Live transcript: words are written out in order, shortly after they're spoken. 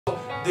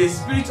the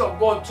Spirit of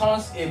God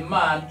turns a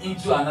man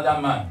into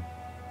another man.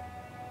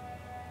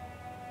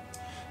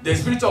 The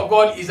Spirit of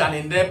God is an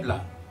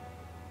enabler.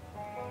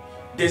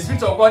 The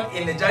Spirit of God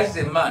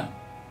energizes a man.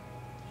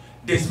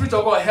 The Spirit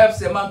of God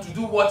helps a man to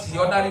do what he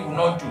ordinarily would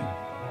not do.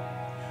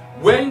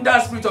 When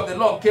that Spirit of the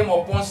Lord came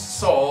upon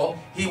Saul,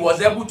 he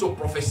was able to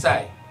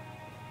prophesy.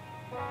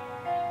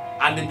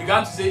 And they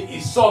began to say,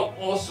 is Saul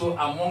also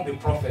among the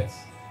prophets?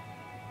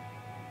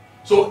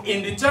 So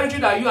in the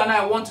territory that you and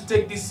I want to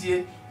take this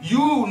year,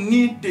 you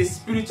need the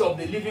Spirit of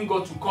the living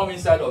God to come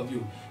inside of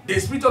you. The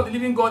Spirit of the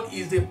living God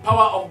is the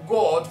power of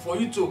God for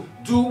you to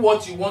do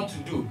what you want to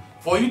do,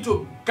 for you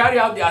to carry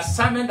out the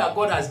assignment that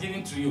God has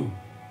given to you.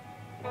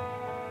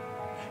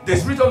 The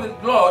Spirit of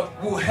the Lord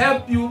will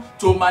help you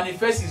to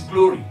manifest His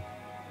glory.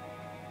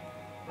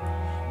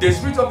 The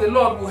Spirit of the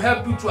Lord will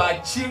help you to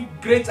achieve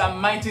great and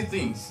mighty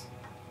things.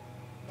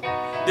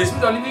 The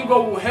Spirit of the living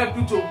God will help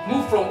you to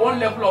move from one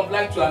level of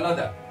life to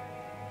another.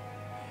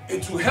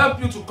 It will help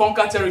you to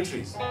conquer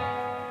territories.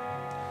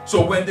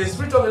 So when the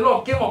Spirit of the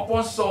Lord came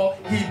upon Saul,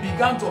 he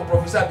began to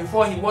prophesy.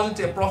 Before he wasn't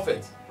a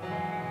prophet.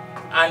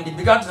 And he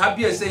began to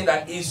appear saying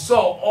that he saw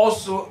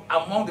also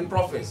among the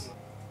prophets.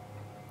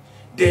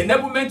 The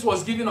enablement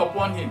was given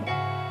upon him.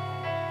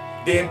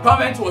 The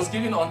empowerment was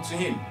given unto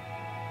him.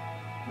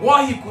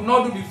 What he could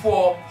not do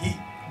before, he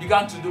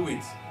began to do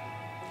it.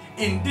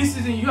 In this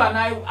season, you and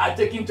I are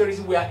taking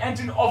territory. We are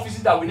entering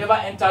offices that we never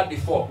entered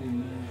before.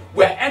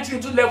 We are entering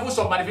into levels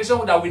of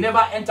manifestation that we never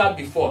entered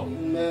before.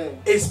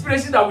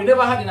 Experiences that we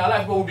never had in our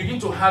life, but we begin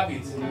to have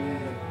it.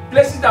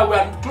 Places that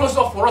were closed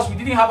off for us, we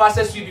didn't have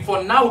access to it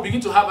before. Now we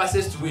begin to have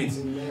access to it.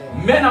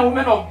 Men and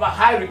women of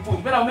high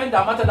repute, men and women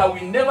that matter that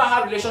we never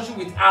had relationship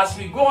with. As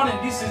we go on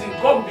in this season,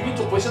 God will begin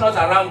to position us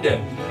around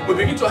them. We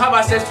begin to have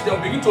access to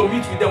them. We begin to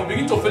meet with them. We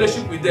begin to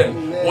fellowship with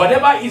them.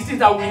 Whatever it is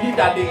that we need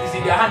that is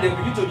in their hand, they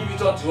begin to give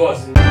it unto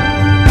us.